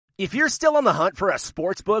If you're still on the hunt for a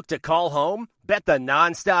sports book to call home, bet the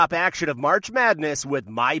nonstop action of March Madness with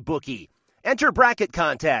MyBookie. Enter bracket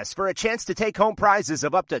contests for a chance to take home prizes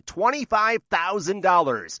of up to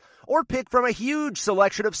 $25,000, or pick from a huge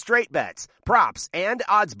selection of straight bets, props, and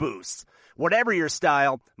odds boosts. Whatever your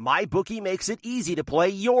style, MyBookie makes it easy to play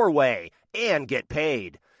your way and get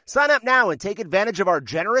paid. Sign up now and take advantage of our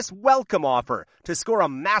generous welcome offer to score a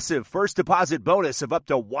massive first deposit bonus of up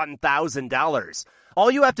to $1,000. All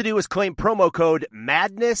you have to do is claim promo code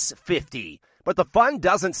MADNESS50. But the fun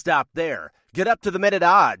doesn't stop there. Get up-to-the-minute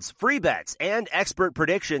odds, free bets, and expert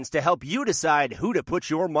predictions to help you decide who to put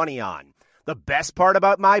your money on. The best part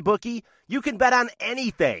about MyBookie? You can bet on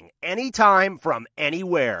anything, anytime, from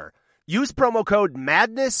anywhere. Use promo code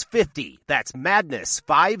MADNESS50, that's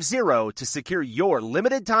MADNESS50, to secure your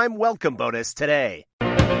limited-time welcome bonus today.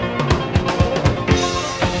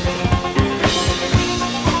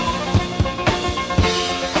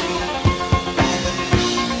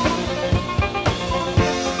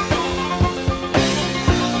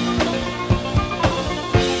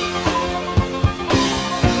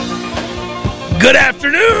 Good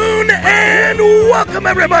afternoon and welcome,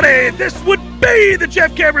 everybody. This would be the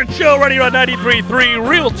Jeff Cameron Show right here on 93.3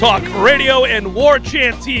 Real Talk Radio and War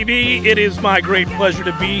Chant TV. It is my great pleasure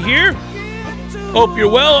to be here. Hope you're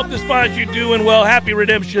well. Hope this finds you doing well. Happy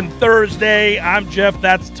Redemption Thursday. I'm Jeff.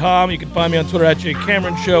 That's Tom. You can find me on Twitter at J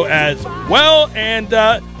Cameron Show as well. And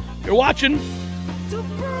if you're watching,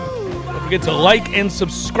 don't forget to like and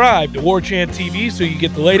subscribe to War Chant TV so you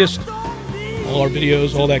get the latest. All our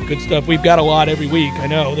videos, all that good stuff. We've got a lot every week. I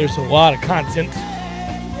know there's a lot of content.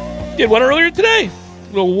 Did one earlier today.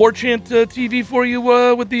 A little War Chant TV for you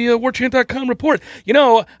with the warchant.com report. You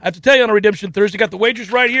know, I have to tell you on a Redemption Thursday, got the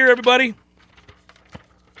wagers right here, everybody.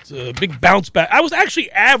 It's a big bounce back. I was actually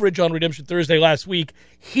average on Redemption Thursday last week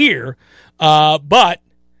here, but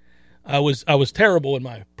I was terrible in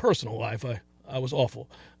my personal life. I was awful.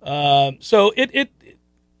 So it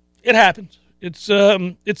happens. It's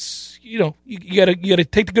you know, you gotta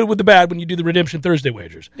take the good with the bad when you do the Redemption Thursday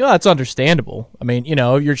wagers. You know, that's understandable. I mean, you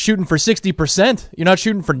know, you're shooting for 60%. You're not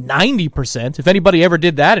shooting for 90%. If anybody ever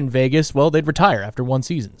did that in Vegas, well, they'd retire after one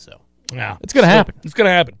season. So yeah, it's gonna happen. It's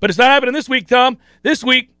gonna happen. But it's not happening this week, Tom. This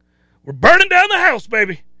week, we're burning down the house,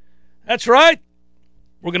 baby. That's right.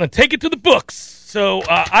 We're gonna take it to the books. So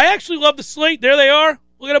I actually love the slate. There they are.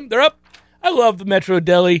 Look at them. They're up. I love the Metro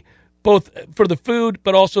Deli, both for the food,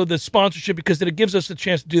 but also the sponsorship, because it gives us a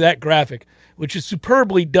chance to do that graphic, which is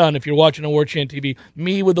superbly done if you're watching on War Chant TV.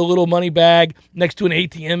 Me with a little money bag next to an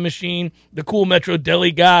ATM machine, the cool Metro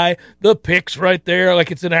Deli guy, the pics right there, like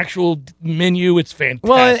it's an actual menu. It's fantastic.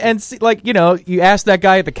 Well, and see, like, you know, you ask that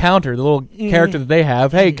guy at the counter, the little character that they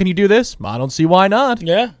have, hey, can you do this? I don't see why not.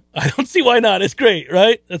 Yeah, I don't see why not. It's great,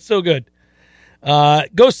 right? That's so good.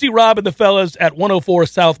 Go see Rob and the fellas at 104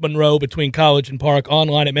 South Monroe between College and Park,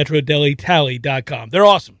 online at MetroDeliTally.com. They're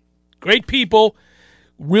awesome. Great people,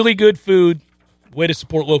 really good food, way to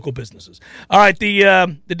support local businesses. All right,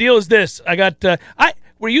 the deal is this.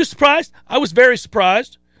 Were you surprised? I was very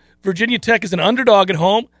surprised. Virginia Tech is an underdog at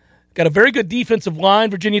home. Got a very good defensive line,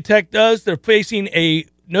 Virginia Tech does. They're facing a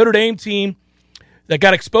Notre Dame team that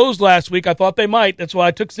got exposed last week. I thought they might. That's why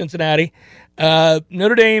I took Cincinnati.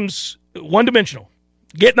 Notre Dame's one-dimensional.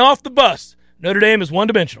 Getting off the bus, Notre Dame is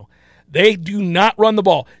one-dimensional. They do not run the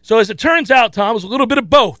ball. So as it turns out, Tom, it was a little bit of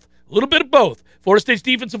both. Florida State's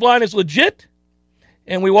defensive line is legit,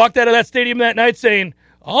 and we walked out of that stadium that night saying,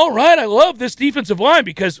 all right, I love this defensive line,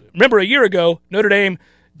 because remember a year ago, Notre Dame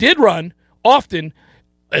did run often,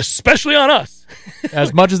 especially on us.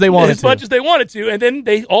 As much as they wanted to. As much as they wanted to, and then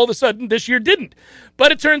they all of a sudden this year didn't.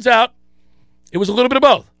 But it turns out it was a little bit of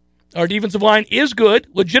both. Our defensive line is good,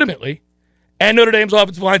 legitimately, and Notre Dame's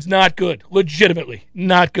offensive line's not good, legitimately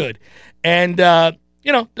not good. And,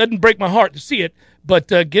 doesn't break my heart to see it, but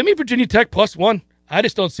give me Virginia Tech +1. I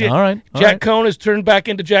just don't see it. All right. Jack Cohn has turned back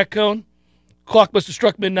into Jack Cohn. Clock must have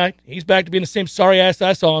struck midnight. He's back to being the same sorry ass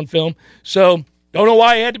I saw on film. So, don't know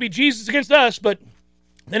why he had to be Jesus against us, but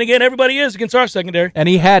then again, everybody is against our secondary. And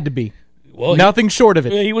he had to be. Well, nothing short of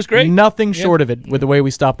it. He was great. Nothing short of it with the way we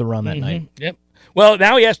stopped the run that night. Yep. Well,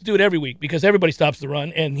 now he has to do it every week because everybody stops the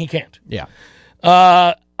run, and he can't. Yeah.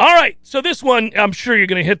 All right. So this one, I'm sure you're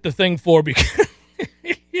going to hit the thing for because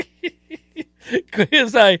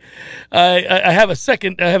I have a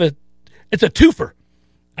second. It's a twofer.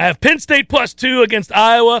 I have Penn State +2 against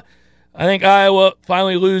Iowa. I think Iowa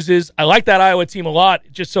finally loses. I like that Iowa team a lot.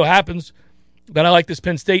 It just so happens that I like this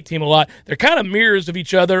Penn State team a lot. They're kind of mirrors of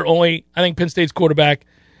each other, only I think Penn State's quarterback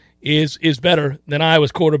is better than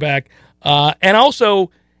Iowa's quarterback. And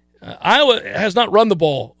also, Iowa has not run the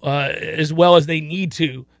ball as well as they need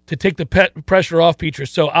to to take the pressure off Petras.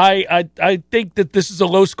 So I think that this is a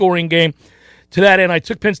low-scoring game. To that end, I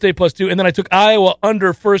took Penn State +2, and then I took Iowa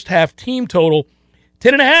under first-half team total,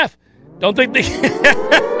 10.5. Don't think they get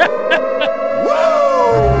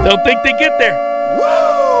there.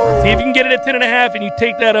 See if you can get it at 10.5, and you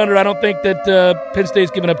take that under. I don't think that Penn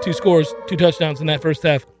State's given up 2 touchdowns in that first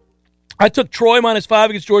half. I took Troy -5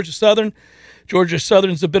 against Georgia Southern. Georgia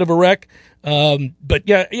Southern's a bit of a wreck. But,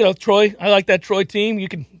 yeah, Troy, I like that Troy team. You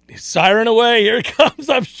can siren away. Here it comes,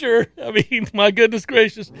 I'm sure. I mean, my goodness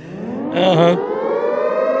gracious. Uh-huh.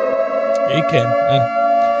 You can.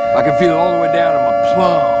 I can feel it all the way down in my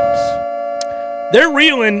plums. They're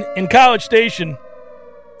reeling in College Station,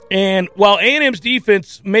 and while A&M's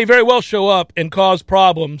defense may very well show up and cause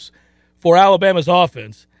problems for Alabama's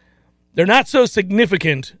offense, they're not so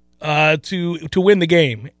significant to win the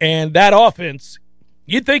game. And that offense,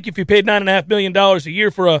 you'd think if you paid $9.5 million a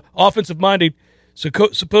year for an offensive-minded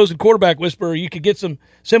supposed quarterback whisperer, you could get some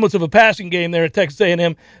semblance of a passing game there at Texas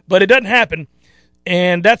A&M, but it doesn't happen.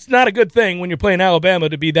 And that's not a good thing when you're playing Alabama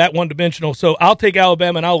to be that one-dimensional. So I'll take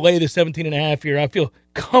Alabama, and I'll lay the 17.5 here. I feel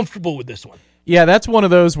comfortable with this one. Yeah, that's one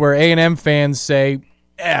of those where A&M fans say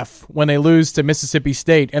F when they lose to Mississippi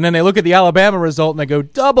State. And then they look at the Alabama result, and they go,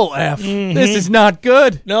 double F. Mm-hmm. This is not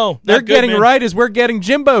good. No, they're getting right as we're getting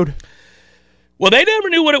Jimbo'd. Well, they never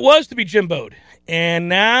knew what it was to be Jimbo'd. And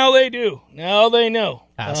now they do. Now they know.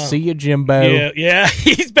 I see you, Jimbo. Yeah.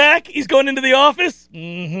 He's back. He's going into the office.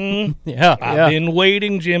 Mm-hmm. Yeah. I've been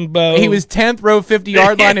waiting, Jimbo. He was 10th row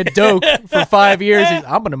 50-yard line at Doak for 5 years.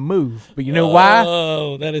 I'm going to move. But you know why?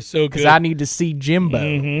 Oh, that is so good. Because I need to see Jimbo.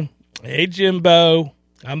 Mm-hmm. Hey, Jimbo.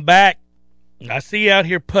 I'm back. I see you out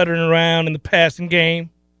here puttering around in the passing game.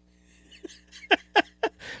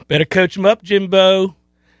 Better coach him up, Jimbo.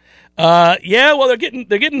 Yeah, well, they're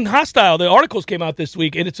getting hostile. The articles came out this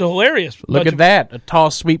week, and it's hilarious. Look at that, a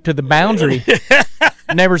toss sweep to the boundary.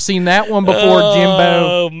 Never seen that one before,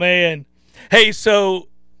 Jimbo. Oh, man. Hey, so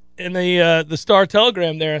in the Star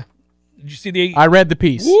Telegram there, did you see the... I read the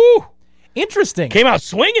piece. Woo! Interesting. Came out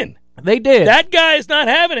swinging. They did. That guy is not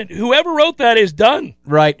having it. Whoever wrote that is done.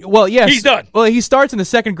 Right. Well, yes. He's done. Well, he starts in the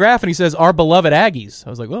second graph, and he says, our beloved Aggies. I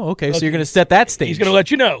was like, well, okay, so you're going to set that stage. He's going to let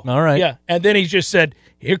you know. All right. Yeah, and then he just said...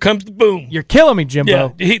 Here comes the boom. You're killing me,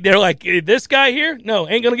 Jimbo. Yeah, they're like, this guy here? No,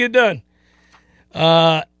 ain't going to get it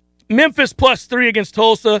done. Memphis +3 against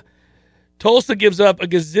Tulsa. Tulsa gives up a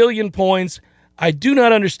gazillion points. I do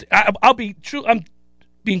not understand. I'll be true. I'm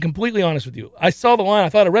being completely honest with you. I saw the line. I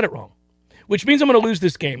thought I read it wrong, which means I'm going to lose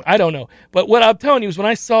this game. I don't know. But what I'm telling you is when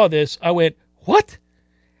I saw this, I went, what?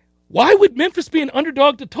 Why would Memphis be an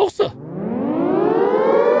underdog to Tulsa?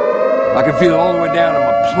 I can feel it all the way down in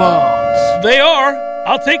my plums. They are.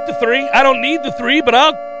 I'll take the 3. I don't need the 3, but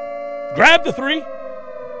I'll grab the 3.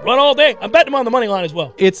 Run all day. I'm betting them on the money line as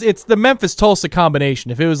well. It's the Memphis-Tulsa combination.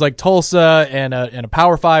 If it was like Tulsa and a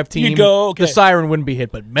Power 5 team, you'd go, okay. The siren wouldn't be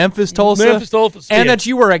hit. But Memphis-Tulsa, and that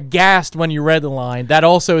you were aghast when you read the line, that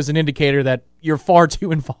also is an indicator that you're far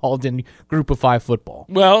too involved in Group of 5 football.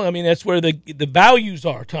 Well, I mean, that's where the values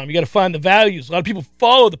are, Tom. You got to find the values. A lot of people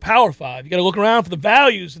follow the Power 5. You got to look around for the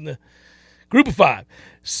values in the Group of 5.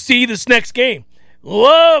 See this next game.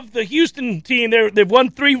 Love the Houston team. They've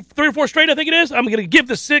won three or four straight, I think it is. I'm going to give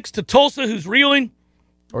the 6 to Tulsa, who's reeling.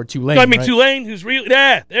 Or Tulane, right? Tulane, who's reeling.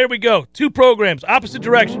 Yeah, there we go. 2 programs, opposite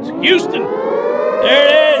directions. Houston. There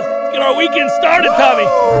it is. Let's get our weekend started, Tommy.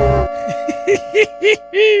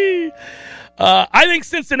 I think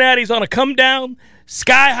Cincinnati's on a come-down.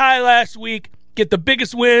 Sky high last week. Get the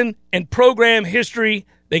biggest win in program history.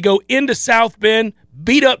 They go into South Bend,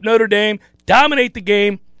 beat up Notre Dame, dominate the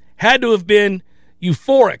game. Had to have been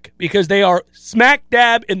euphoric because they are smack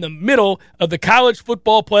dab in the middle of the college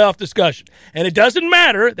football playoff discussion. And it doesn't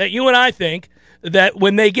matter that you and I think that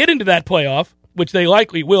when they get into that playoff, which they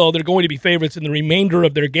likely will, they're going to be favorites in the remainder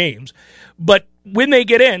of their games. But when they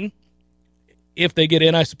get in, if they get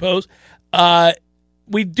in, I suppose,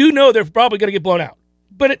 we do know they're probably going to get blown out.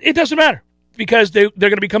 But it doesn't matter because they're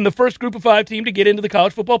going to become the first Group of 5 team to get into the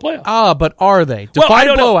college football playoff. But are they?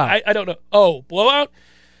 Define blowout. I don't know. Oh, blowout?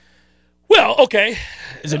 Well, okay.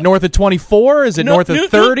 Is it north of 24? Is it north of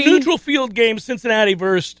 30? Neutral field game, Cincinnati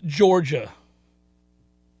versus Georgia.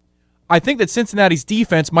 I think that Cincinnati's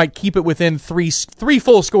defense might keep it within three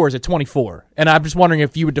full scores at 24. And I'm just wondering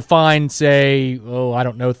if you would define, say,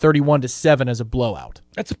 31-7 as a blowout.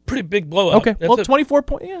 That's a pretty big blowout. Okay, 24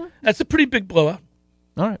 points, yeah. That's a pretty big blowout.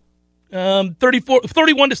 All right.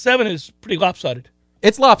 31-7 is pretty lopsided.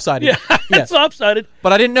 It's lopsided. Yeah, it's lopsided.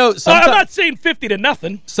 But I didn't know. I'm not saying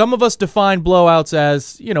 50-0. Some of us define blowouts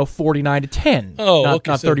as 49-10. Oh, not okay,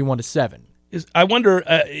 not 31-7. I wonder,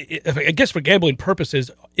 I guess for gambling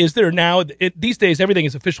purposes, is there now, these days everything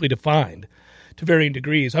is officially defined to varying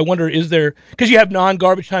degrees. I wonder, is there, because you have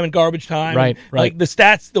non-garbage time and garbage time. Right. Like the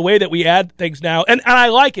stats, the way that we add things now, and I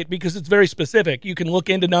like it because it's very specific. You can look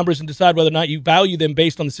into numbers and decide whether or not you value them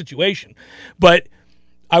based on the situation. But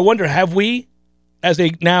I wonder, have we, as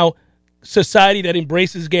a now society that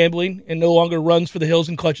embraces gambling and no longer runs for the hills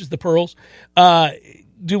and clutches the pearls, have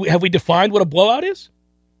we defined what a blowout is?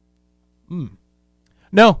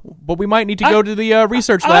 No, but we might need to go to the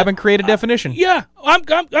research lab and create a definition. Yeah, I'm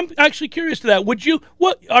actually curious to that. Would you?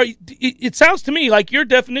 It sounds to me like your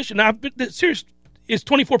definition. Now, serious is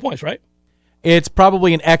 24 points, right? It's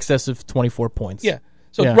probably in excess of 24 points. Yeah.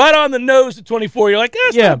 So right on the nose at 24, you're like,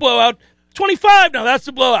 that's not a blowout. 25, now that's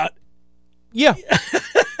a blowout. Yeah.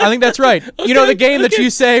 I think that's right. Okay, you know, the game that you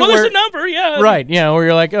say there's a number, yeah. Right, where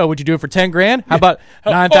you're like, oh, would you do it for 10 grand? How about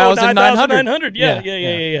 9,900? 9,900,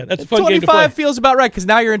 yeah. That's a fun game to play. 25 feels about right because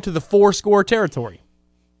now you're into the 4-score territory.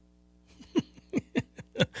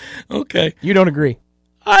 Okay. You don't agree?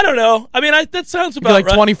 I don't know. I mean, that sounds about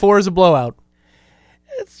right. 24 is a blowout.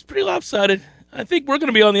 It's pretty lopsided. I think we're going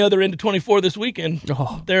to be on the other end of 24 this weekend.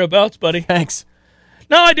 Oh, thereabouts, buddy. Thanks.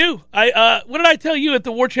 No, I do. What did I tell you at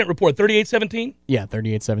the War Chant report? 38-17? Yeah,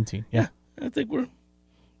 38-17. Yeah. I think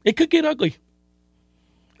it could get ugly.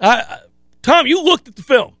 Tom, you looked at the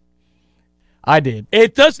film. I did.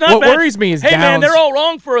 It does not What match. worries me is hey, Downs. Man, they're all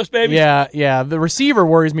wrong for us, baby. Yeah. The receiver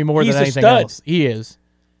worries me more He's than a anything stud. else. He is.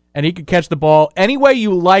 And he could catch the ball. Any way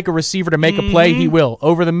you like a receiver to make a play, he will.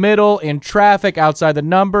 Over the middle, in traffic, outside the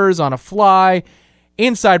numbers, on a fly,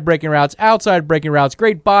 inside breaking routes, outside breaking routes,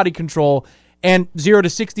 great body control, and 0 to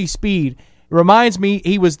 60 speed. It reminds me,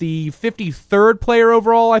 he was the 53rd player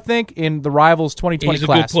overall, I think, in the Rivals 2020 He's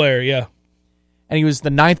class. He's a good player, yeah. And he was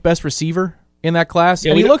the 9th best receiver in that class,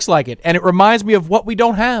 yeah, and he looks like it. And it reminds me of what we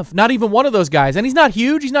don't have. Not even one of those guys. And he's not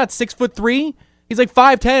huge. He's not 6'3". He's like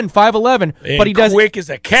 5'10", 5'11". But he does quick as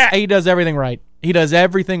a cat. He does everything right. He does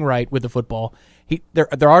everything right with the football.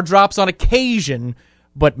 There are drops on occasion,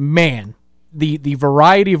 but man, the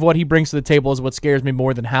variety of what he brings to the table is what scares me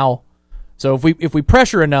more than how. So if we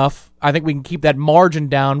pressure enough, I think we can keep that margin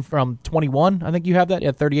down from 21. I think you have that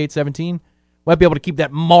at 38-17. Might be able to keep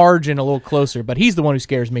that margin a little closer, but he's the one who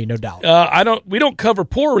scares me, no doubt. We don't cover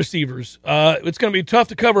poor receivers. It's going to be tough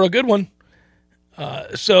to cover a good one.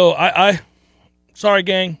 So sorry,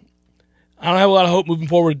 gang. I don't have a lot of hope moving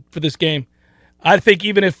forward for this game. I think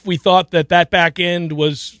even if we thought that back end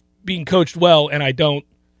was being coached well, and I don't,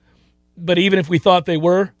 but even if we thought they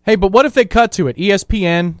were. Hey, but what if they cut to it?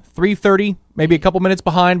 ESPN, 3:30, maybe a couple minutes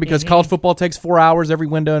behind because college football takes 4 hours every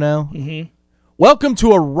window now. Mm-hmm. Welcome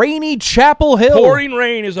to a rainy Chapel Hill. Pouring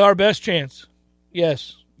rain is our best chance.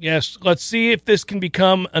 Yes. Let's see if this can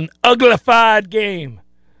become an uglified game.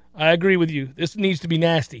 I agree with you. This needs to be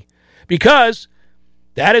nasty because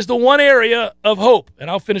that is the one area of hope, and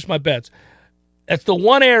I'll finish my bets. That's the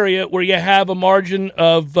one area where you have a margin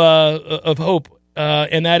of hope,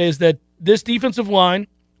 and that is that this defensive line,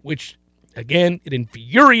 which, again, it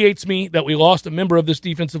infuriates me that we lost a member of this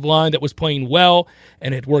defensive line that was playing well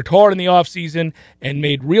and had worked hard in the offseason and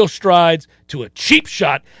made real strides to a cheap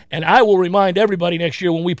shot. And I will remind everybody next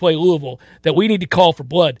year when we play Louisville that we need to call for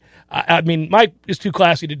blood. I mean, Mike is too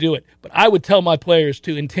classy to do it, but I would tell my players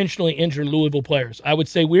to intentionally injure Louisville players. I would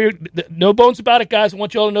say, no bones about it, guys. I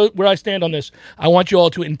want you all to know where I stand on this. I want you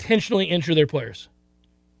all to intentionally injure their players.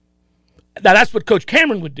 Now, that's what Coach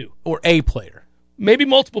Cameron would do. Or a player. Maybe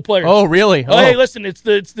multiple players. Oh, really? Oh, hey, listen, it's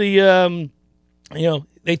the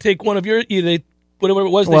they take one of your whatever it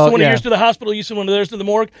was. They send one of yours to the hospital. You send one of theirs to the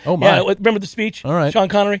morgue. Oh my! Yeah, remember the speech? All right, Sean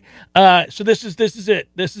Connery. So this is it.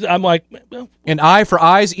 I'm like, well, an eye for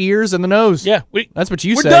eyes, ears, and the nose. Yeah, that's what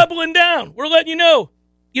you say. We're doubling down. We're letting you know.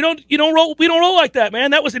 You don't roll. We don't roll like that,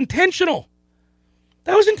 man. That was intentional.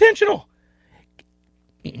 That's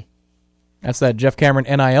that Jeff Cameron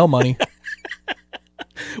NIL money.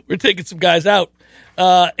 We're taking some guys out.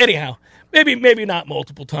 Anyhow, maybe not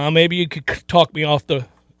multiple, Tom. Maybe you could talk me off the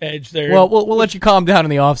edge there. Well, we'll let you calm down in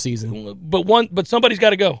the offseason. But somebody's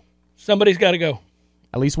got to go. Somebody's got to go.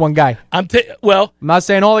 At least one guy. I'm not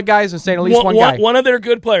saying all the guys. I'm saying at least one guy. One of their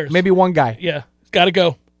good players. Maybe one guy. Yeah, it's got to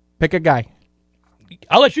go. Pick a guy.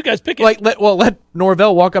 I'll let you guys pick it. Let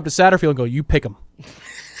Norvell walk up to Satterfield and go, you pick him.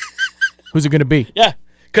 Who's it going to be? Yeah,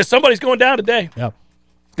 because somebody's going down today. Yeah.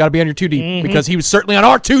 Got to be on your 2 deep because he was certainly on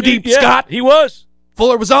our 2 deep, Scott. He was.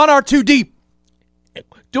 Fuller was on our 2 deep.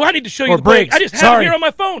 Do I need to show you the Briggs. break? I just have it here on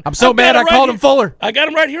my phone. I'm so mad I called him Fuller. I got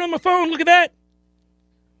him right here on my phone. Look at that.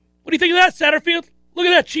 What do you think of that, Satterfield? Look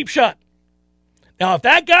at that cheap shot. Now, if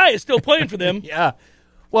that guy is still playing for them. Yeah.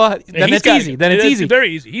 Well, then it's easy. Then it's easy.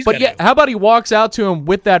 Very easy. But yeah, how about he walks out to him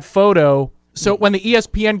with that photo? So when the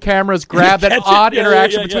ESPN cameras grab that odd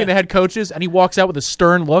interaction between the head coaches, and he walks out with a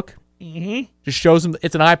stern look, just shows him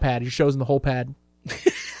it's an iPad. He shows him the whole pad, and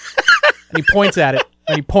he points at it.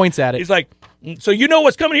 He's like, "So you know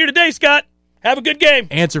what's coming here today, Scott? Have a good game.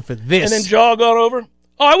 Answer for this." And then jog on over.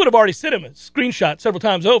 Oh, I would have already sent him a screenshot several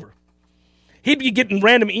times over. He'd be getting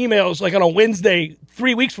random emails like on a Wednesday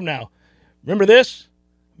 3 weeks from now. Remember this?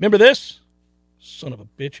 Remember this? Son of a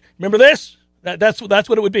bitch. Remember this? That's what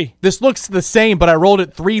it would be. This looks the same, but I rolled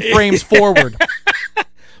it 3 frames forward.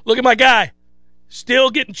 Look at my guy.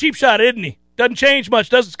 Still getting cheap shot, isn't he? Doesn't change much,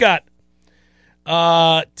 does it, Scott?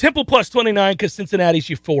 Temple plus 29 because Cincinnati's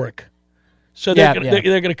euphoric. So they're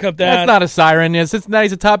going to come down. That's not a siren. Yeah,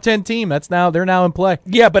 Cincinnati's a top 10 team. They're now in play.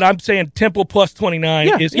 Yeah, but I'm saying Temple plus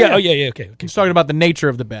 29 is. Yeah. Oh, yeah. Okay. He's talking about the nature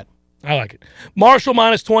of the bet. I like it. Marshall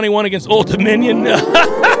minus 21 against Old Dominion.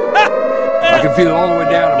 I can feel it all the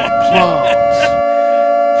way down to my plums.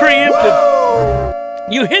 Preemptive.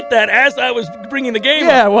 You hit that as I was bringing the game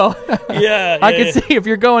up. Yeah, well, I can yeah. see if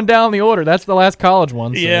you're going down the order. That's the last college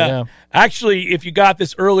one. So, yeah. Actually, if you got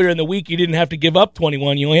this earlier in the week, you didn't have to give up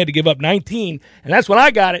 21. You only had to give up 19. And that's when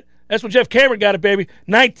I got it. That's when Jeff Cameron got it, baby.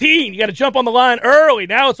 19. You got to jump on the line early.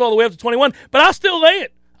 Now it's all the way up to 21. But I'll still lay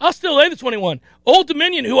it. I'll still lay the 21. Old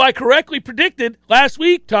Dominion, who I correctly predicted last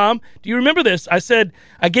week, Tom, do you remember this? I said,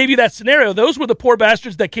 I gave you that scenario. Those were the poor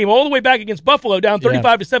bastards that came all the way back against Buffalo down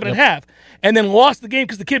 35 to 7.5 and then lost the game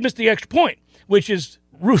because the kid missed the extra point, which is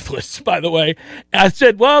ruthless, by the way. I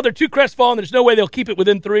said, well, they're too crestfallen. There's no way they'll keep it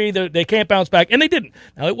within 3. They can't bounce back. And they didn't.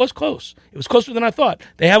 Now, it was close. It was closer than I thought.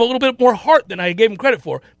 They have a little bit more heart than I gave them credit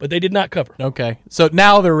for, but they did not cover. Okay. So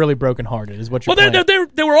now they're really brokenhearted is what you're saying. Well,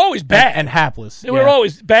 they were always bad. And hapless. They were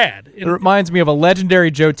always bad. It reminds me of a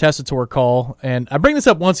legendary Joe Tessitore call, and I bring this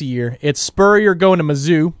up once a year. It's Spurrier going to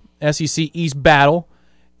Mizzou, SEC East battle.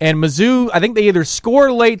 And Mizzou, I think they either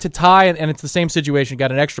score late to tie, and it's the same situation,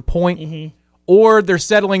 got an extra point, or they're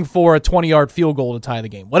settling for a 20-yard field goal to tie the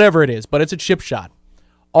game. Whatever it is, but it's a chip shot.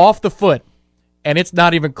 Off the foot, and it's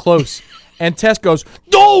not even close. And Tess goes,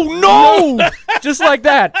 "Oh, no!" Just like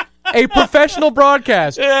that. A professional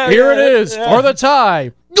broadcast. Here it is for the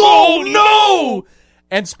tie. "Oh, no!"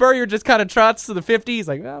 And Spurrier just kind of trots to the 50. He's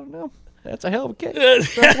like, I don't know. That's a hell of a kick.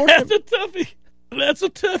 That's a toughie. That's a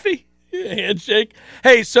toughie. Handshake.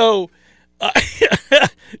 Hey, so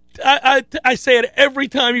I say it every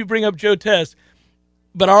time you bring up Joe Tess,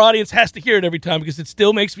 but our audience has to hear it every time because it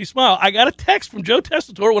still makes me smile. I got a text from Joe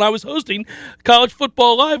Tessitore when I was hosting College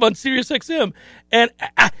Football Live on SiriusXM, and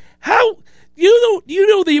how you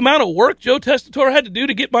know the amount of work Joe Tessitore had to do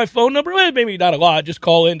to get my phone number? Well, maybe not a lot. Just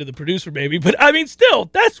call in to the producer, maybe. But I mean,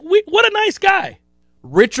 still, what a nice guy.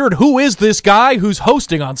 Richard, who is this guy who's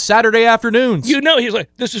hosting on Saturday afternoons? You know, he's like,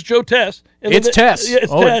 this is Joe Tess. And it's Tess. Yeah,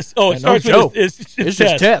 it's Tess. Oh, it starts with Joe. It's just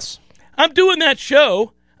Tess. Tess. I'm doing that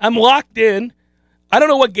show. I'm locked in. I don't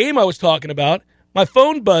know what game I was talking about. My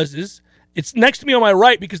phone buzzes. It's next to me on my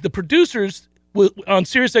right because the producers on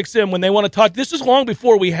SiriusXM, when they want to talk, this is long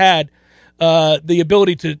before we had the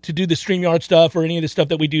ability to do the StreamYard stuff or any of the stuff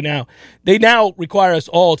that we do now. They now require us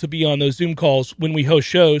all to be on those Zoom calls when we host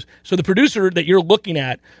shows. So the producer that you're looking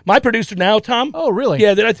at, my producer now, Tom. Oh, really?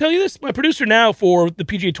 Yeah, did I tell you this? My producer now for the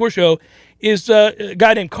PGA Tour show is a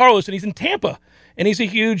guy named Carlos, and he's in Tampa. And he's a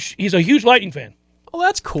huge Lightning fan. Oh,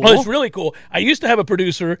 that's cool. Oh, it's really cool. I used to have a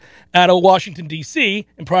producer out of Washington, D.C.,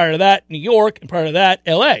 and prior to that, New York, and prior to that,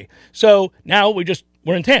 L.A. So now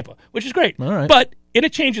we're in Tampa, which is great. All right. But and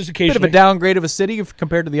it changes occasionally. Bit of a downgrade of a city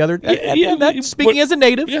compared to the other. Speaking as a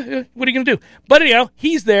native. Yeah. What are you going to do? But anyhow,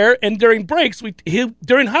 he's there, and during breaks,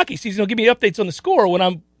 during hockey season, he'll give me updates on the score when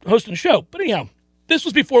I'm hosting the show. But anyhow, this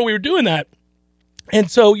was before we were doing that. And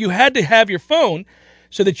so you had to have your phone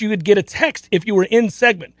so that you would get a text if you were in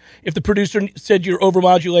segment. If the producer said you're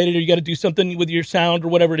overmodulated or you got to do something with your sound or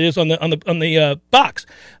whatever it is on the box.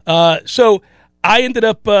 So I ended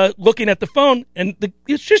up looking at the phone, and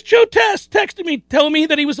it's just Joe Tess texting me, telling me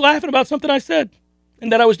that he was laughing about something I said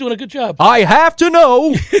and that I was doing a good job. I have to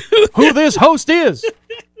know who this host is.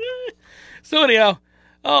 So anyhow,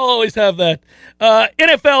 I'll always have that.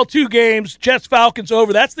 NFL 2 games, Jets-Falcons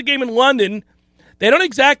over. That's the game in London. They don't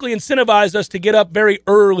exactly incentivize us to get up very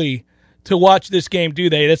early to watch this game,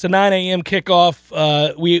 do they? That's a 9 a.m.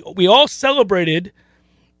 kickoff. We all celebrated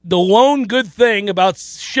the lone good thing about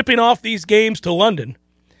shipping off these games to London,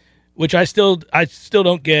 which I still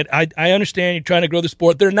don't get. I understand you're trying to grow the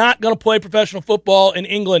sport. They're not going to play professional football in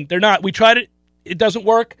England. They're not. We tried it. It doesn't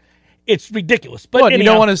work. It's ridiculous. But what, anyhow, you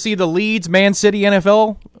don't want to see the Leeds Man City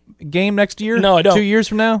NFL game next year? No, I don't. 2 years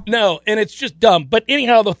from now? No, and it's just dumb. But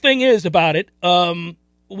anyhow, the thing is about it,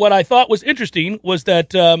 what I thought was interesting was that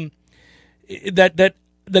that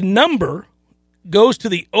the number goes to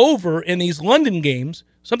the over in these London games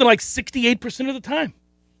something like 68% of the time.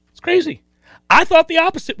 It's crazy. I thought the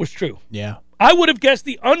opposite was true. Yeah. I would have guessed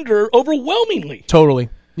the under overwhelmingly. Totally.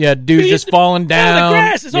 Yeah, dude's just falling down. Yeah, the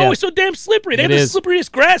grass is always so damn slippery. They have the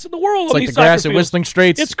slipperiest grass in the world. It's on like these the grass soccer at Whistling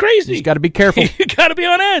Straits. It's crazy. You got to be careful. You got to be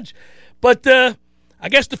on edge. But I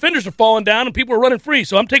guess defenders are falling down and people are running free.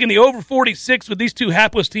 So I'm taking the over 46 with these two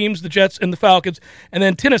hapless teams, the Jets and the Falcons, and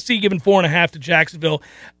then Tennessee giving 4.5 to Jacksonville.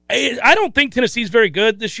 I don't think Tennessee's very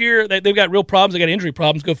good this year. They've got real problems. They got injury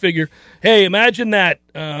problems. Go figure. Hey, imagine that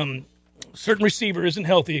certain receiver isn't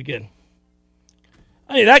healthy again.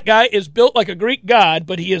 I mean, that guy is built like a Greek god,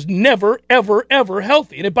 but he is never, ever, ever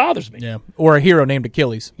healthy, and it bothers me. Yeah, or a hero named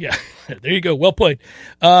Achilles. Yeah, there you go. Well played.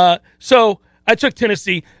 So I took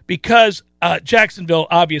Tennessee because Jacksonville,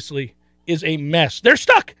 obviously, is a mess. They're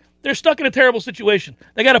stuck. They're stuck in a terrible situation.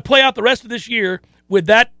 They got to play out the rest of this year with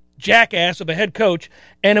that jackass of a head coach.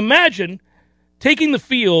 And imagine taking the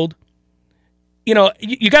field. You know,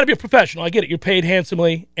 you got to be a professional. I get it. You're paid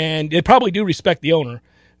handsomely, and they probably do respect the owner.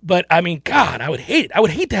 But, I mean, God, I would hate it. I would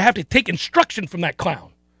hate to have to take instruction from that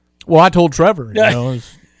clown. Well, I told Trevor, got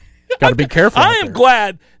to be careful. I am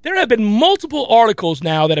glad there have been multiple articles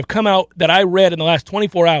now that have come out that I read in the last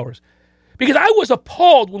 24 hours. Because I was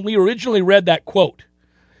appalled when we originally read that quote.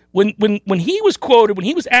 When he was quoted, when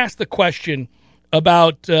he was asked the question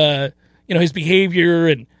about his behavior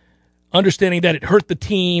and understanding that it hurt the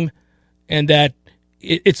team and that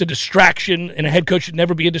it's a distraction, and a head coach should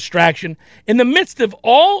never be a distraction. In the midst of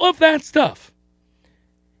all of that stuff,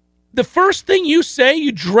 the first thing you say,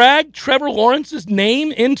 you drag Trevor Lawrence's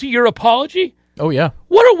name into your apology? Oh, yeah.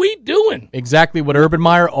 What are we doing? Exactly what Urban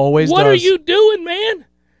Meyer always does. What are you doing, man?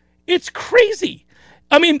 It's crazy.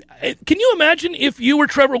 I mean, can you imagine if you were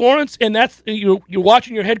Trevor Lawrence and that's you're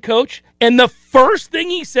watching your head coach, and the first thing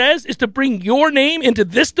he says is to bring your name into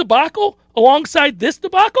this debacle alongside this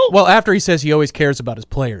debacle? Well, after he says he always cares about his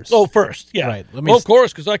players. Oh, first, yeah. Right. Of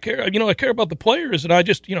course, because I care. I care about the players, and I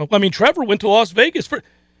just, Trevor went to Las Vegas for.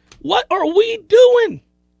 What are we doing?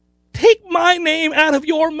 Take my name out of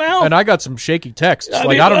your mouth. And I got some shaky texts. I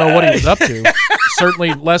don't know what he was up to.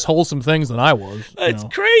 Certainly less wholesome things than I was. It's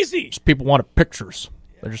crazy. Just people wanted pictures.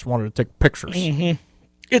 They just wanted to take pictures. Mm-hmm.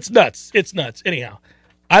 It's nuts. It's nuts. Anyhow,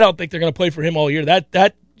 I don't think they're going to play for him all year.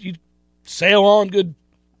 That you sail on good.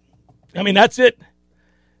 I mean, that's it.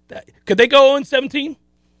 Could they go 0-17?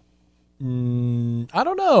 I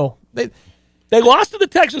don't know. They lost to the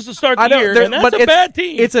Texans to start the year, and that's a bad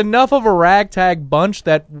team. It's enough of a ragtag bunch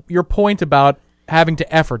that your point about having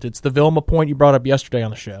to effort, it's the Vilma point you brought up yesterday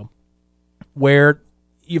on the show, where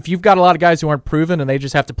if you've got a lot of guys who aren't proven and they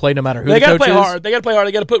just have to play no matter who the coach is. They got to play hard. They got to play hard.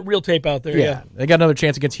 They got to put real tape out there. Yeah. They got another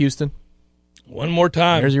chance against Houston. One more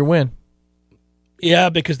time. Here's your win. Yeah,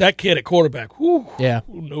 because that kid at quarterback. Whew, yeah.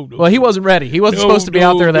 No. Well, he wasn't ready. He wasn't supposed to be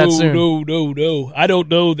out there that soon. No. I don't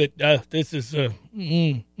know that this is. All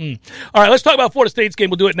right, let's talk about Florida State's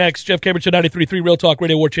game. We'll do it next. Jeff Cameron, Show 93.3 Real Talk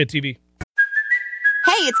Radio, War Chant TV.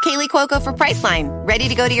 Hey, it's Kaylee Cuoco for Priceline. Ready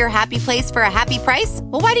to go to your happy place for a happy price?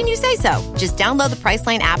 Well, why didn't you say so? Just download the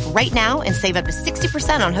Priceline app right now and save up to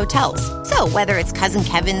 60% on hotels. So whether it's Cousin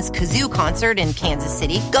Kevin's Kazoo Concert in Kansas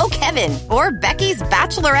City, go Kevin, or Becky's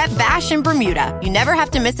Bachelorette Bash in Bermuda, you never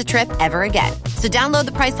have to miss a trip ever again. So download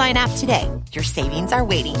the Priceline app today. Your savings are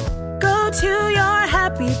waiting. Go to your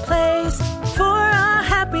happy place for a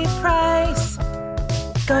happy price.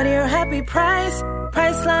 Go to your happy price,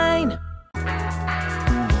 Priceline.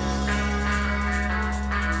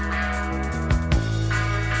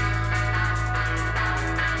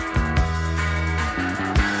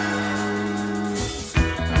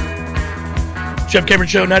 Jeff Cameron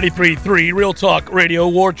Show 93.3 Real Talk Radio,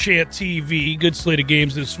 War Chant TV. Good slate of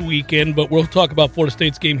games this weekend, but we'll talk about Florida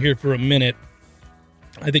State's game here for a minute.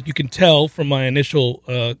 I think you can tell from my initial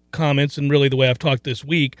comments and really the way I've talked this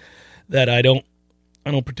week that I don't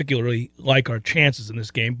particularly like our chances in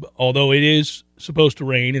this game, although it is supposed to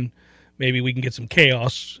rain and maybe we can get some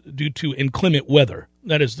chaos due to inclement weather.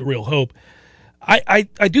 That is the real hope. I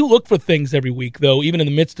do look for things every week, though, even in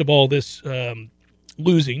the midst of all this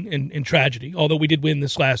losing and tragedy, although we did win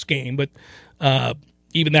this last game, but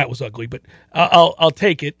even that was ugly. But I'll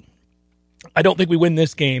take it. I don't think we win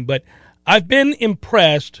this game, but I've been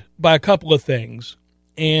impressed by a couple of things,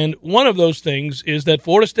 and one of those things is that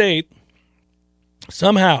Florida State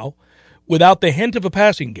somehow, without the hint of a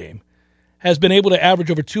passing game, has been able to average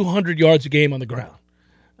over 200 yards a game on the ground,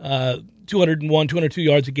 201, 202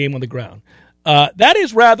 yards a game on the ground. That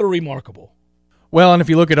is rather remarkable. Well, and if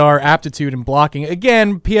you look at our aptitude in blocking,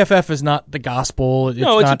 again, PFF is not the gospel. It's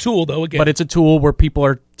a tool, though, again. But it's a tool where people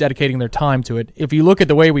are dedicating their time to it. If you look at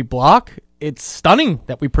the way we block, it's stunning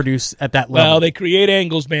that we produce at that level. Well, they create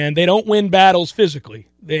angles, man. They don't win battles physically.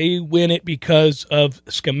 They win it because of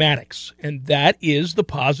schematics, and that is the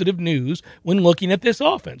positive news when looking at this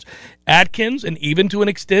offense. Atkins, and even to an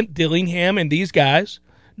extent Dillingham and these guys,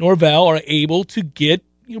 Norvell, are able to get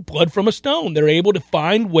blood from a stone. They're able to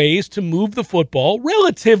find ways to move the football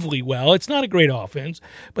relatively well. It's not a great offense,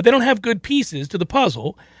 but they don't have good pieces to the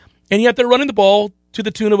puzzle, and yet they're running the ball to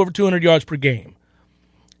the tune of over 200 yards per game.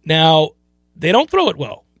 Now, they don't throw it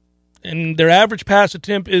well, and their average pass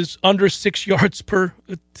attempt is under 6 yards per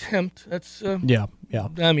attempt. That's yeah.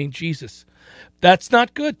 I mean, Jesus. That's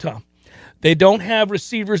not good, Tom. They don't have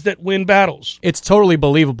receivers that win battles. It's totally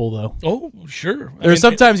believable, though. Oh, sure.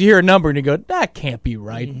 Sometimes you hear a number and you go, that can't be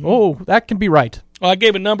right. Mm-hmm. Oh, that can be right. Well, I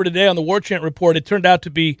gave a number today on the War Chant report. It turned out to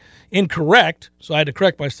be incorrect, so I had to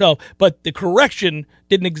correct myself. But the correction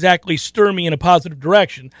didn't exactly stir me in a positive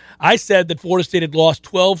direction. I said that Florida State had lost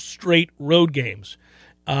 12 straight road games.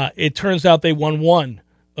 It turns out they won one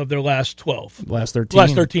of their last 12. Last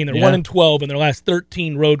 13. They're 1-12 in their last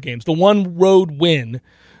 13 road games. The one road win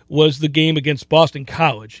was the game against Boston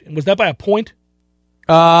College. And was that by a point?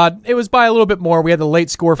 It was by a little bit more. We had the late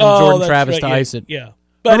score from Jordan Travis to ice it. Yeah.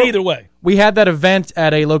 But either way. We had that event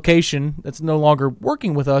at a location that's no longer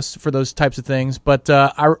working with us for those types of things, but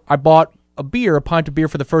I bought a pint of beer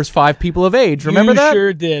for the first 5 people of age. Remember that? You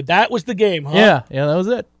sure did. That was the game, huh? Yeah, that was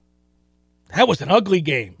it. That was an ugly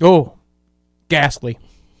game. Oh, ghastly.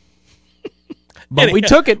 But we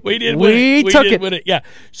took it. We did win it. We did win it. Yeah.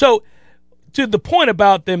 So, to the point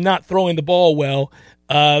about them not throwing the ball well,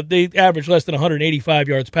 they average less than 185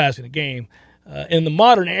 yards passing a game. In the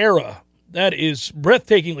modern era, that is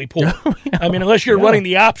breathtakingly poor. I mean, unless you're running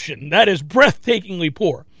the option, that is breathtakingly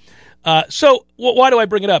poor. So why do I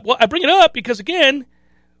bring it up? Well, I bring it up because, again,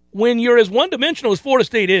 when you're as one-dimensional as Florida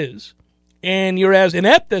State is, and you're as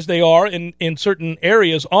inept as they are in certain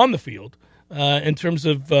areas on the field in terms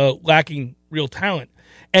of lacking real talent,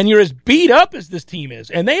 and you're as beat up as this team is,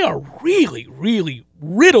 and they are really, really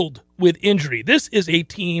riddled with injury. This is a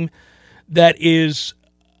team that is,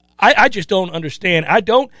 I just don't understand. I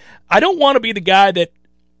don't want to be the guy that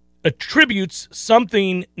attributes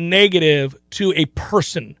something negative to a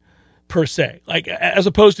person per se, like as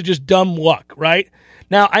opposed to just dumb luck, right?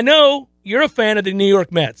 Now, I know you're a fan of the New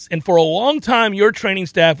York Mets, and for a long time your training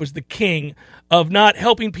staff was the king of not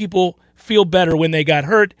helping people feel better when they got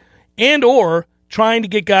hurt and or trying to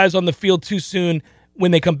get guys on the field too soon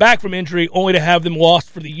when they come back from injury only to have them lost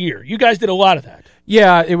for the year. You guys did a lot of that.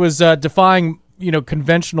 Yeah, it was defying,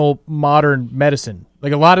 conventional modern medicine.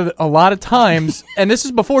 Like a lot of times, and this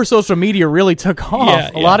is before social media really took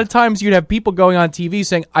off. A lot of times you'd have people going on TV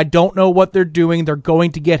saying, I don't know what they're doing. They're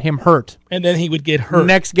going to get him hurt. And then he would get hurt.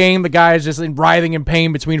 Next game, the guy is just writhing in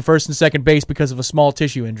pain between first and second base because of a small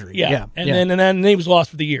tissue injury. And then he was lost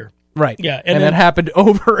for the year. Right. Yeah. And that happened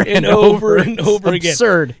over and over again.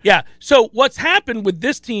 Absurd. Yeah. So what's happened with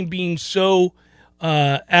this team being so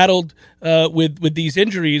addled with these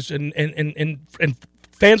injuries and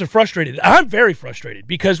fans are frustrated. I'm very frustrated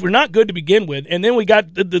because we're not good to begin with, and then we got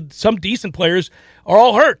some decent players are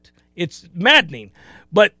all hurt. It's maddening.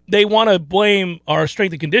 But they want to blame our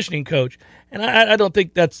strength and conditioning coach, and I don't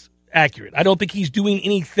think that's accurate. I don't think he's doing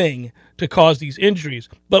anything to cause these injuries,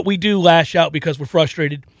 but we do lash out because we're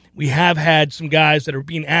frustrated. We have had some guys that are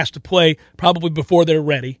being asked to play probably before they're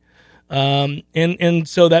ready, and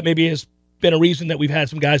so that maybe has been a reason that we've had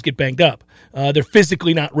some guys get banged up. They're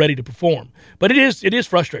physically not ready to perform. But it is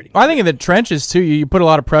frustrating. I think in the trenches, too, you put a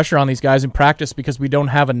lot of pressure on these guys in practice because we don't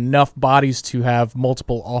have enough bodies to have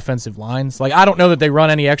multiple offensive lines. Like, I don't know that they run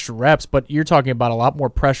any extra reps, but you're talking about a lot more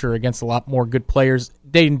pressure against a lot more good players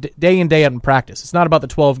day in, day out in practice. It's not about the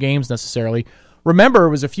 12 games necessarily. Remember, it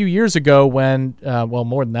was a few years ago when,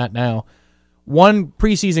 more than that now, one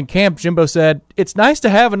preseason camp, Jimbo said, it's nice to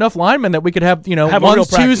have enough linemen that we could have, have ones,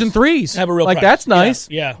 twos, and threes. Have a real practice. That's nice.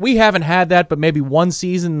 Yeah. We haven't had that, but maybe one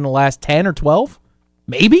season in the last 10 or 12?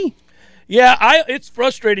 Maybe? Yeah, it's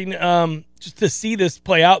frustrating just to see this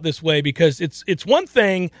play out this way because it's one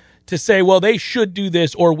thing to say, well, they should do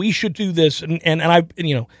this or we should do this, and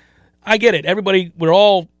I get it. Everybody, we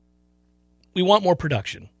want more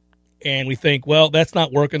production. And we think, well, that's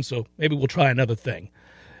not working, so maybe we'll try another thing.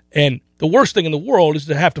 And the worst thing in the world is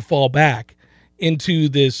to have to fall back into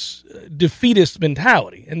this defeatist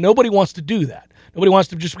mentality. And nobody wants to do that. Nobody wants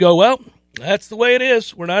to just go, well, that's the way it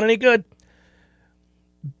is. We're not any good.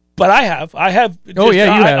 But I have. You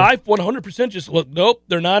have. I 100% just look, nope,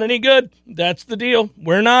 they're not any good. That's the deal.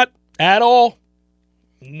 We're not at all.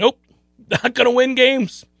 Nope. Not going to win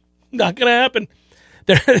games. Not going to happen.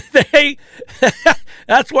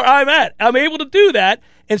 That's where I'm at. I'm able to do that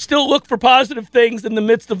and still look for positive things in the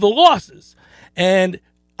midst of the losses. And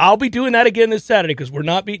I'll be doing that again this Saturday because we're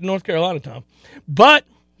not beating North Carolina, Tom. But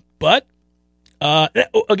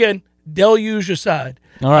again, deluge aside.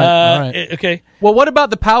 All right. Okay. Well, what about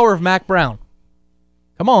the power of Mac Brown?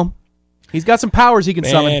 Come on. He's got some powers he can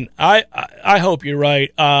summon. I hope you're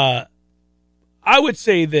right. I would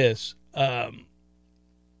say this.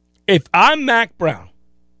 If I'm Mac Brown,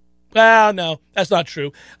 well, no, that's not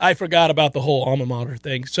true. I forgot about the whole alma mater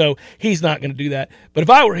thing, so he's not going to do that. But if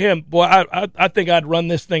I were him, boy, I think I'd run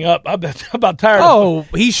this thing up. I'm about tired of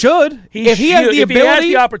it. He should. If he has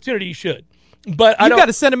the opportunity, he should. But you've got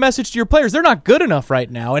to send a message to your players. They're not good enough right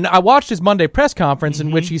now. And I watched his Monday press conference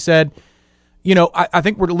in which he said, I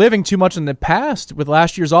think we're living too much in the past with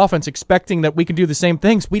last year's offense, expecting that we can do the same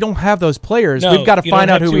things. We don't have those players. No, we've got to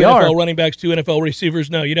find out who we are. 2 NFL running backs, 2 NFL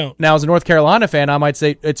receivers. No, you don't. Now, as a North Carolina fan, I might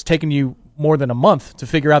say it's taken you more than a month to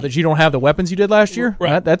figure out that you don't have the weapons you did last year.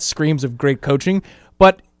 Right. That screams of great coaching.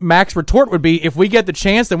 But Mac's retort would be, if we get the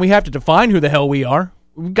chance, then we have to define who the hell we are.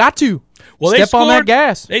 We've got to step on that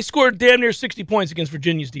gas. They scored damn near 60 points against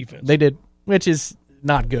Virginia's defense. They did, which is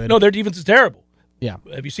not good. No, their defense is terrible. Yeah.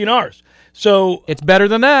 Have you seen ours? So it's better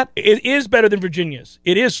than that. It is better than Virginia's.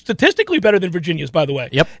 It is statistically better than Virginia's, by the way.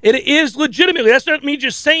 Yep. It is legitimately. That's not me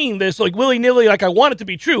just saying this like willy-nilly like I want it to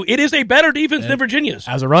be true. It is a better defense than Virginia's.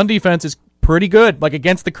 As a run defense, it's pretty good. Like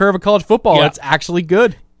against the curve of college football, it's actually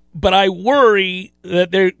good. But I worry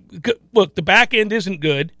that the back end isn't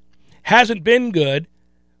good, hasn't been good.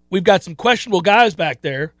 We've got some questionable guys back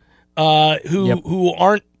there who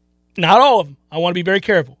aren't, not all of them. I want to be very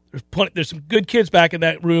careful. There's some good kids back in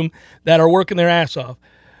that room that are working their ass off,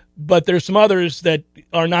 but there's some others that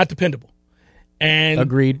are not dependable. And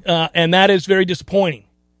agreed. And that is very disappointing.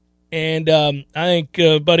 And I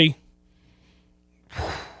think, buddy,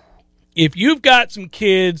 if you've got some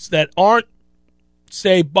kids that aren't,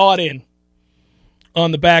 say, bought in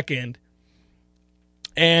on the back end,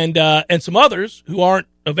 and some others who aren't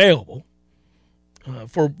available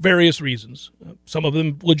for various reasons, some of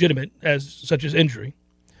them legitimate, such as injury,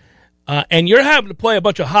 and you're having to play a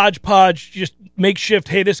bunch of hodgepodge, just makeshift,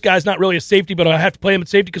 hey, this guy's not really a safety, but I have to play him at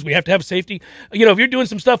safety because we have to have a safety. If you're doing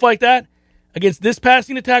some stuff like that against this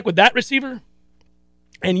passing attack with that receiver,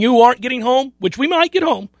 and you aren't getting home, which we might get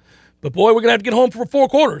home, but boy, we're going to have to get home for 4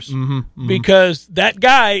 quarters because that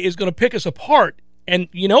guy is going to pick us apart, and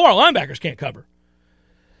our linebackers can't cover.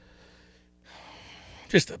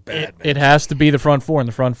 Just a bad match. It has to be the front four and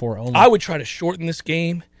the front four only. I would try to shorten this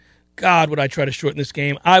game. God, would I try to shorten this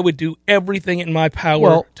game. I would do everything in my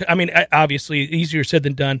power. Obviously, easier said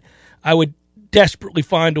than done. I would desperately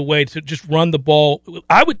find a way to just run the ball.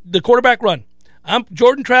 The quarterback run. I'm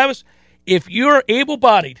Jordan Travis. If you're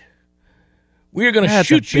able-bodied, we are going to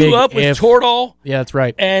shoot you up with Toradol. Yeah, that's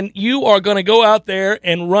right. And you are going to go out there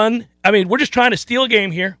and run. We're just trying to steal a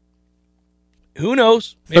game here. Who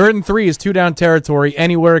knows? Maybe. 3rd and 3 is 2-down territory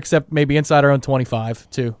anywhere except maybe inside our own 25,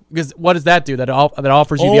 too. Because what does that do? That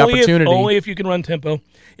offers you the opportunity. Only if you can run tempo.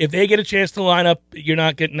 If they get a chance to line up, you're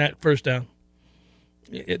not getting that first down.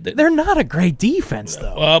 They're not a great defense,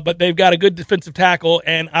 though. But they've got a good defensive tackle,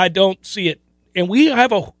 and I don't see it. And we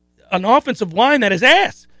have an offensive line that is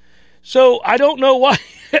ass. So I don't know why.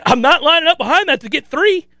 I'm not lining up behind that to get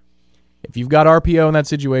 3. If you've got RPO in that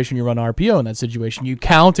situation, you run RPO in that situation. You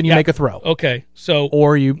count and you make a throw. Okay, so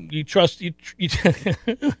or you trust you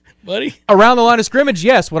buddy. Around the line of scrimmage,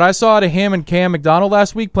 yes. What I saw out of him and Cam McDonald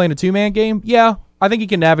last week playing a 2-man game, yeah, I think he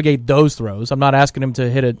can navigate those throws. I'm not asking him to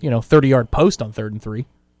hit a 30-yard post on 3rd and 3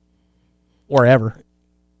 or ever.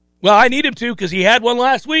 Well, I need him to because he had one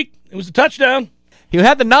last week. It was a touchdown. He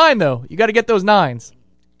had the 9 though. You got to get those 9s.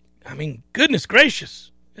 Goodness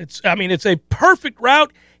gracious! It's a perfect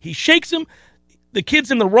route. He shakes him. The kid's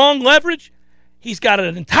in the wrong leverage. He's got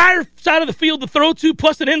an entire side of the field to throw to,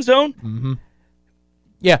 plus an end zone. Mm-hmm.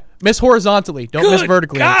 Yeah, miss horizontally. Don't miss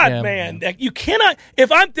vertically. God, man. You cannot.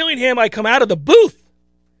 If I'm Dillingham, I come out of the booth.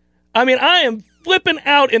 I am flipping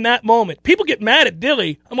out in that moment. People get mad at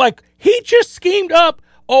Dilly. I'm like, he just schemed up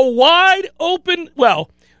a wide open,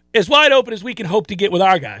 as wide open as we can hope to get with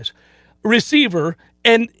our guys, receiver,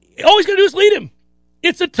 and all he's going to do is lead him.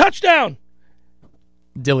 It's a touchdown.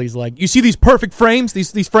 Dilly's like, you see these perfect frames,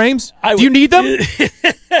 these frames? Do you need them?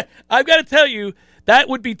 I've got to tell you, that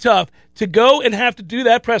would be tough to go and have to do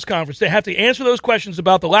that press conference. They have to answer those questions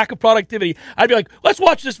about the lack of productivity. I'd be like, let's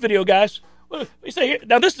watch this video, guys. We say here,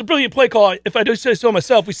 now this is a brilliant play call. If I do say so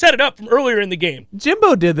myself, we set it up from earlier in the game.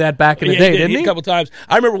 Jimbo did that back in the day, didn't he? A couple times.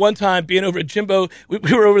 I remember one time being over at Jimbo. We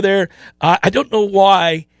were over there. I don't know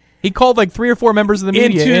why. He called like 3 or 4 members of the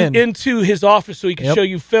media into his office so he could show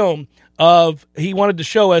you film of. He wanted to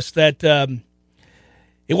show us that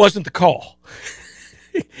it wasn't the call.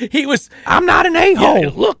 He was. I'm not an a-hole. Yeah,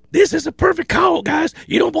 look, this is a perfect call, guys.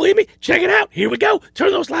 You don't believe me? Check it out. Here we go.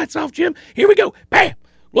 Turn those lights off, Jim. Here we go. Bam.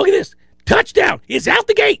 Look at this. Touchdown. It's out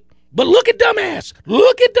the gate. But look at dumbass.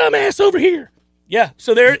 Look at dumbass over here. Yeah.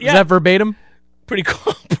 So there. Yeah. Is that verbatim? Pretty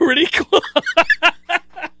cool. Pretty cool.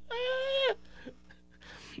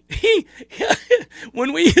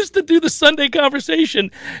 When we used to do the Sunday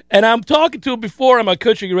conversation, and I'm talking to him before, I'm like,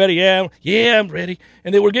 Coach, are you ready? Yeah, I'm ready.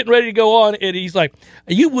 And then we're getting ready to go on, and he's like,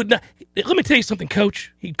 you would not. Let me tell you something,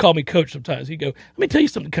 Coach. He'd call me Coach sometimes. He'd go, let me tell you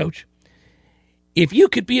something, Coach. If you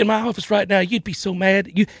could be in my office right now, you'd be so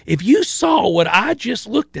mad. If you saw what I just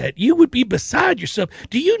looked at, you would be beside yourself.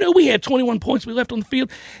 Do you know we had 21 points we left on the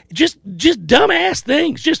field? Just dumbass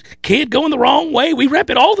things. Just kid going the wrong way. We rep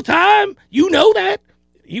it all the time. You know that.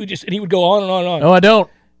 He would go on and on and on. No, I don't.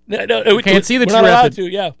 No, can't see that you're you're allowed to.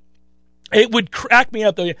 Yeah, it would crack me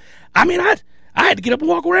up though. I mean, I had to get up and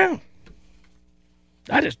walk around.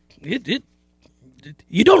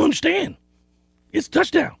 You don't understand. It's a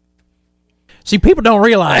touchdown. See, people don't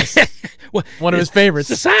realize one of his favorites.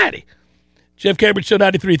 Society. Jeff Cameron Show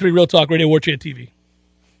 93.3 Real Talk Radio War Chant TV.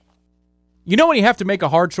 You know when you have to make a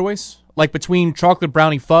hard choice, like between chocolate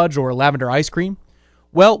brownie fudge or lavender ice cream?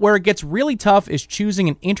 Well, where it gets really tough is choosing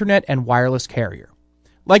an internet and wireless carrier.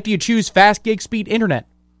 Like, do you choose fast gig speed internet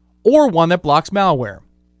or one that blocks malware?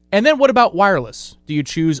 And then what about wireless? Do you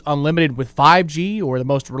choose unlimited with 5G or the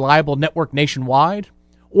most reliable network nationwide?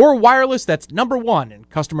 Or wireless that's #1 in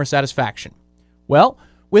customer satisfaction? Well,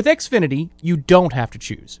 with Xfinity, you don't have to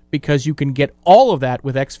choose because you can get all of that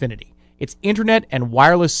with Xfinity. It's internet and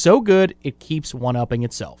wireless so good, it keeps one-upping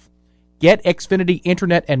itself. Get Xfinity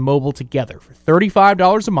Internet and mobile together for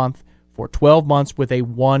 $35 a month for 12 months with a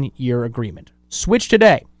 1-year agreement. Switch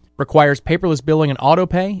today. Requires paperless billing and auto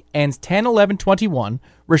pay. Ends 10/11/21.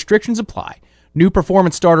 Restrictions apply. New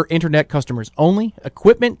performance starter internet customers only.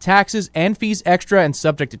 Equipment, taxes, and fees extra and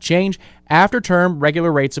subject to change. After term,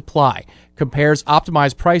 regular rates apply. Compares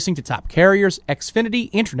optimized pricing to top carriers.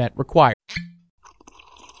 Xfinity Internet required.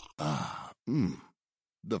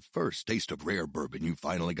 The first taste of rare bourbon you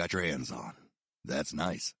finally got your hands on. That's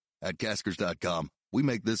nice. At Caskers.com, we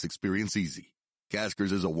make this experience easy.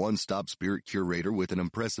 Caskers is a one-stop spirit curator with an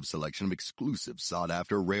impressive selection of exclusive,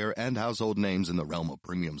 sought-after, rare, and household names in the realm of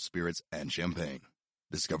premium spirits and champagne.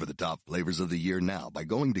 Discover the top flavors of the year now by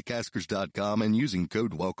going to Caskers.com and using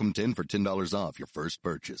code WELCOME10 for $10 off your first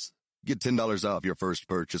purchase. Get $10 off your first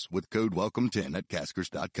purchase with code WELCOME10 at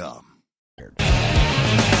Caskers.com.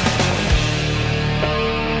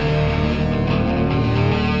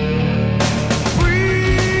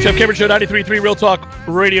 Jeff Cameron Show 93.3 Real Talk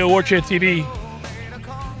Radio War Chant TV.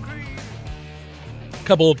 A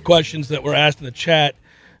couple of questions that were asked in the chat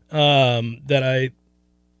that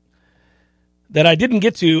I didn't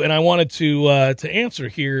get to, and I wanted to answer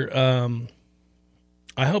here.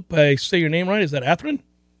 I hope I say your name right. Is that Atherin?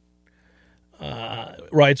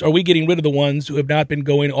 Writes, are we getting rid of the ones who have not been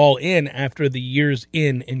going all in after the year's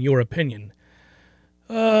in your opinion?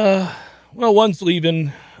 Well, one's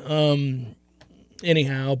leaving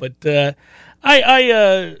anyhow, but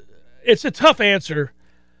it's a tough answer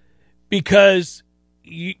because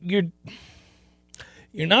you're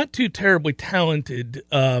not too terribly talented.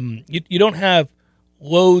 You don't have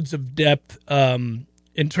loads of depth in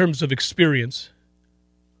terms of experience.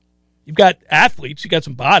 You've got athletes, you got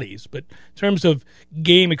some bodies, but in terms of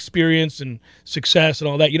game experience and success and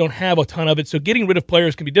all that, you don't have a ton of it. So getting rid of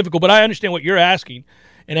players can be difficult. But I understand what you're asking.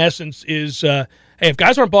 In essence, is hey, if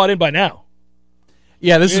guys aren't bought in by now.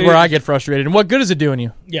 Yeah, this is where I get frustrated. And what good is it doing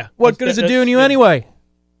you? Yeah, what good is it doing you anyway?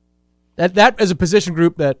 That is a position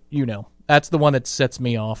group that that's the one that sets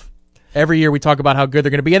me off. Every year we talk about how good they're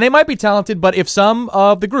going to be, and they might be talented, but if some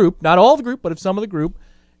of the group, not all of the group, but if some of the group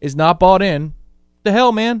is not bought in, the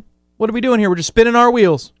hell, man. What are we doing here? We're just spinning our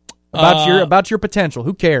wheels about your potential.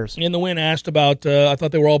 Who cares? In the win asked about, I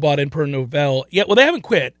thought they were all bought in per Novell. Yeah, well, they haven't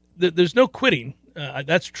quit. There's no quitting.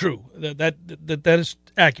 That's true. That is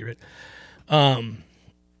accurate. There's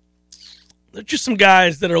just some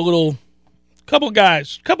guys that are couple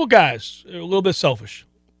guys are a little bit selfish.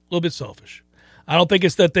 I don't think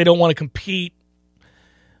it's that they don't want to compete.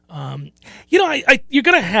 You're going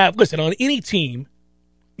to have, listen, on any team,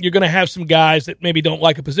 you're going to have some guys that maybe don't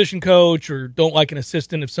like a position coach or don't like an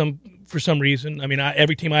assistant for some reason. I mean,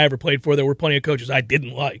 every team I ever played for, there were plenty of coaches I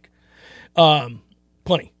didn't like.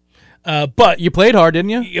 Plenty. But You played hard, didn't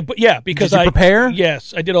you? because Did you prepare?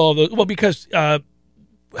 Yes, I did all of those. Well, because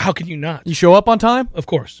how can you not? You show up on time? Of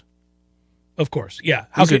course, yeah.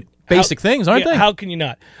 These are basic things, aren't they? How can you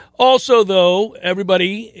not? Also, though,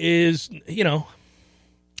 everybody is,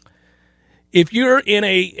 if you're in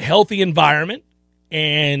a healthy environment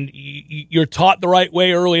and you're taught the right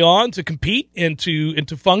way early on to compete and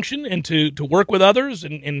to function and to work with others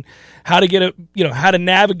and how to get how to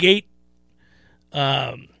navigate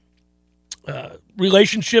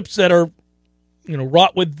relationships that are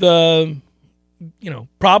wrought with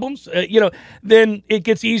problems, then it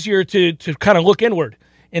gets easier to kind of look inward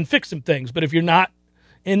and fix some things. But if you're not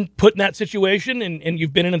put in that situation and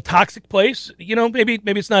you've been in a toxic place, maybe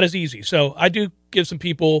it's not as easy. So I do give some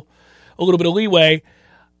people a little bit of leeway.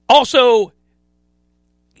 Also,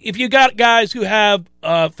 if you got guys who have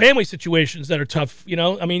family situations that are tough, you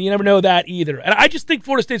never know that either. And I just think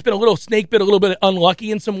Florida State's been a little snake bit, a little bit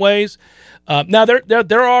unlucky in some ways. Now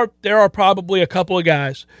there are probably a couple of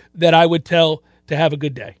guys that I would tell to have a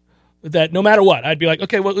good day. That no matter what, I'd be like,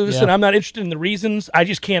 okay, well, listen, I'm not interested in the reasons. I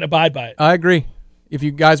just can't abide by it. I agree. If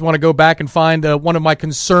you guys want to go back and find one of my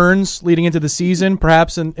concerns leading into the season,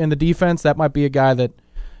 perhaps in the defense, that might be a guy that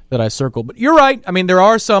I circled. But you're right. I mean, there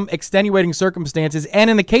are some extenuating circumstances. And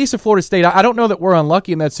in the case of Florida State, I don't know that we're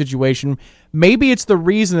unlucky in that situation. Maybe it's the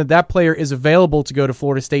reason that player is available to go to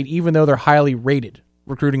Florida State, even though they're highly rated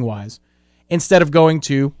recruiting-wise, instead of going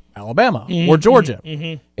to Alabama or Georgia.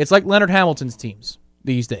 Mm-hmm. It's like Leonard Hamilton's teams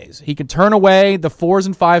these days. He can turn away the 4s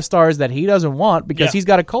and 5 stars that he doesn't want because he's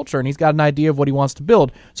got a culture and he's got an idea of what he wants to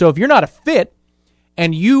build. So if you're not a fit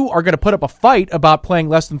and you are going to put up a fight about playing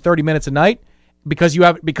less than 30 minutes a night, because you're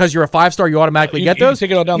a 5-star, you automatically get those.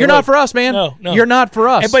 You're not for us, man. No. You're not for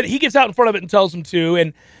us. But he gets out in front of it and tells them to.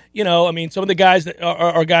 And some of the guys that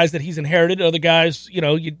are guys that he's inherited. Other guys, you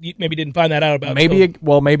maybe didn't find that out about.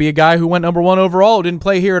 Maybe a guy who went number 1 overall didn't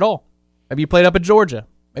play here at all. Maybe he played up at Georgia.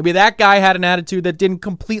 Maybe that guy had an attitude that didn't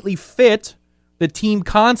completely fit the team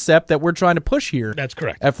concept that we're trying to push here. That's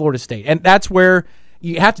correct. At Florida State, and that's where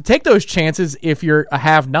you have to take those chances if you're a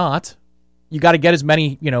have-not. You got to get as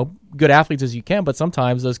many, good athletes as you can, but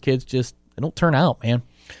sometimes those kids they don't turn out, man.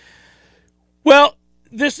 Well,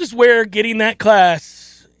 this is where getting that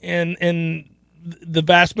class and the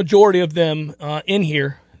vast majority of them in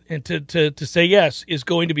here and to say yes is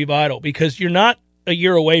going to be vital because you're not a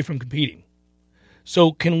year away from competing.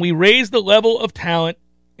 So can we raise the level of talent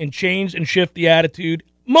and change and shift the attitude?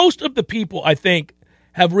 Most of the people, I think,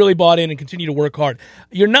 have really bought in and continue to work hard.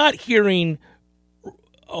 You're not hearing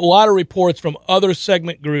a lot of reports from other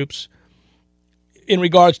segment groups in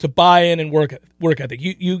regards to buy-in and work ethic.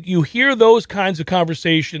 You hear those kinds of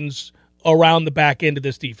conversations around the back end of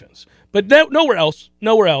this defense. But nowhere else.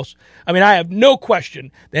 I mean, I have no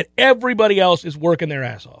question that everybody else is working their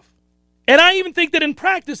ass off. And I even think that in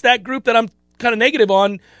practice, that group that I'm kind of negative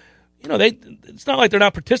on, it's not like they're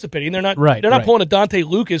not participating. They're not pulling a Dante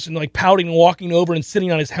Lucas and like pouting and walking over and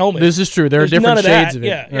sitting on his helmet. This is true. There are different shades of it.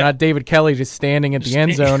 Yeah, Not David Kelly just standing at the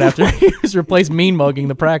end zone after he was replaced mean mugging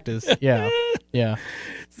the practice. Yeah.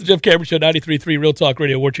 It's the Jeff Cameron Show, 93.3 Real Talk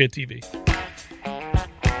Radio, War Chant TV.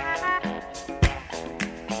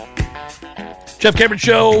 Jeff Cameron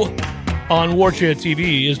Show on War Chant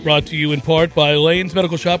TV is brought to you in part by Lane's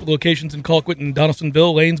Medical Shop with locations in Colquitt and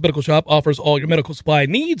Donaldsonville. Lane's Medical Shop offers all your medical supply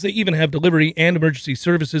needs. They even have delivery and emergency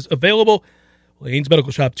services available. Lane's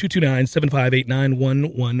Medical Shop,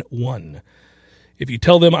 229-758-9111. If you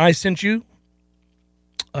tell them I sent you,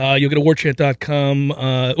 you'll get a warchant.com.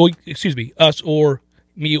 Us or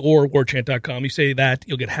me or warchant.com. You say that,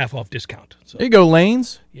 you'll get half off discount. So, there you go,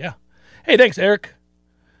 Lanes. Yeah. Hey, thanks, Eric.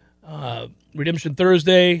 Redemption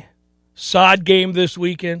Thursday. Sod game this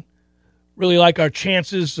weekend. Really like our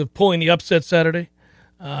chances of pulling the upset Saturday.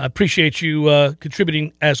 Appreciate you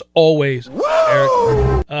contributing as always, Eric.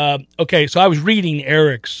 Okay, so I was reading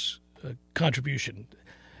Eric's contribution.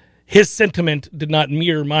 His sentiment did not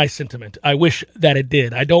mirror my sentiment. I wish that it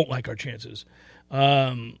did. I don't like our chances.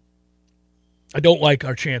 I don't like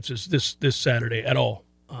our chances this Saturday at all.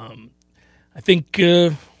 I think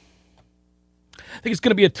it's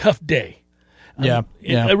going to be a tough day. Yeah.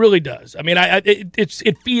 It really does. I mean,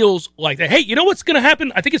 it feels like that. Hey, you know what's going to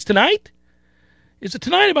happen? I think it's tonight. Is it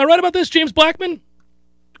tonight? Am I right about this, James Blackman?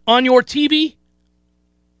 On your TV?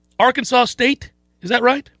 Arkansas State? Is that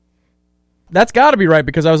right? That's got to be right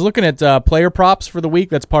because I was looking at player props for the week.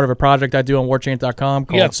 That's part of a project I do on warchant.com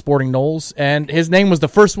called Sporting Knowles, and his name was the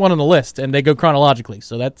first one on the list, and they go chronologically,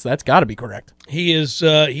 so that's got to be correct. He is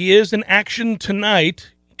in action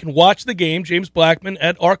tonight. You can watch the game, James Blackman,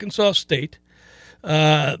 at Arkansas State.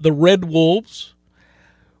 The Red Wolves.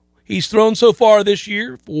 He's thrown so far this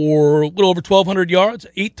year for a little over 1,200 yards,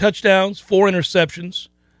 8 touchdowns, 4 interceptions.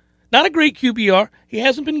 Not a great QBR. He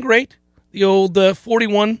hasn't been great. The old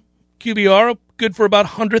 41 QBR, good for about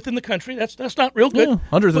 100th in the country. That's not real good. Yeah,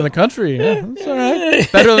 100th in the country. Yeah, that's all right.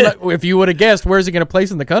 Better than if you would have guessed. Where's he going to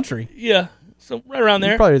place in the country? Yeah, so right around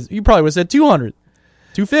there. You probably would have said 200,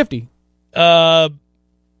 250.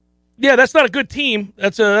 Yeah, that's not a good team.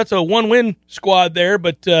 That's a one-win squad there.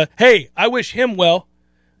 But hey, I wish him well,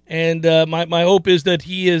 and my hope is that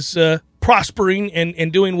he is prospering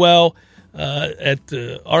and doing well at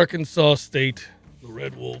Arkansas State, the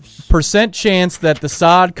Red Wolves. Percent chance that the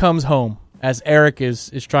sod comes home, as Eric is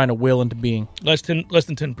trying to will into being. Less than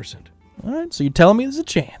 10%. All right, so you're telling me there's a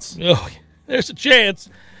chance. Oh, there's a chance,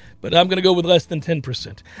 but I'm going to go with less than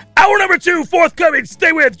 10%. Hour number 2, forthcoming.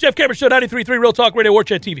 Stay with Jeff Cameron Show, 93.3 Real Talk Radio, War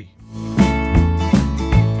Chat TV.